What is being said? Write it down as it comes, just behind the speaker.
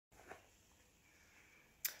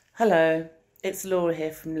Hello, it's Laura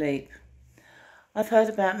here from Leap. I've heard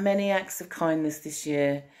about many acts of kindness this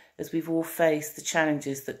year as we've all faced the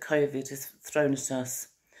challenges that COVID has thrown at us.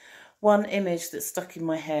 One image that stuck in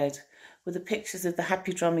my head were the pictures of the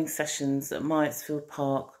happy drumming sessions at Myattsfield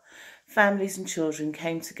Park. Families and children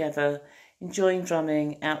came together, enjoying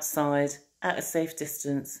drumming outside at a safe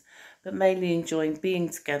distance, but mainly enjoying being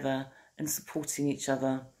together and supporting each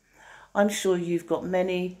other. I'm sure you've got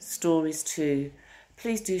many stories too.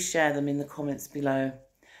 Please do share them in the comments below.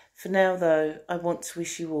 For now though, I want to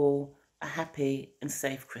wish you all a happy and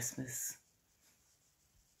safe Christmas.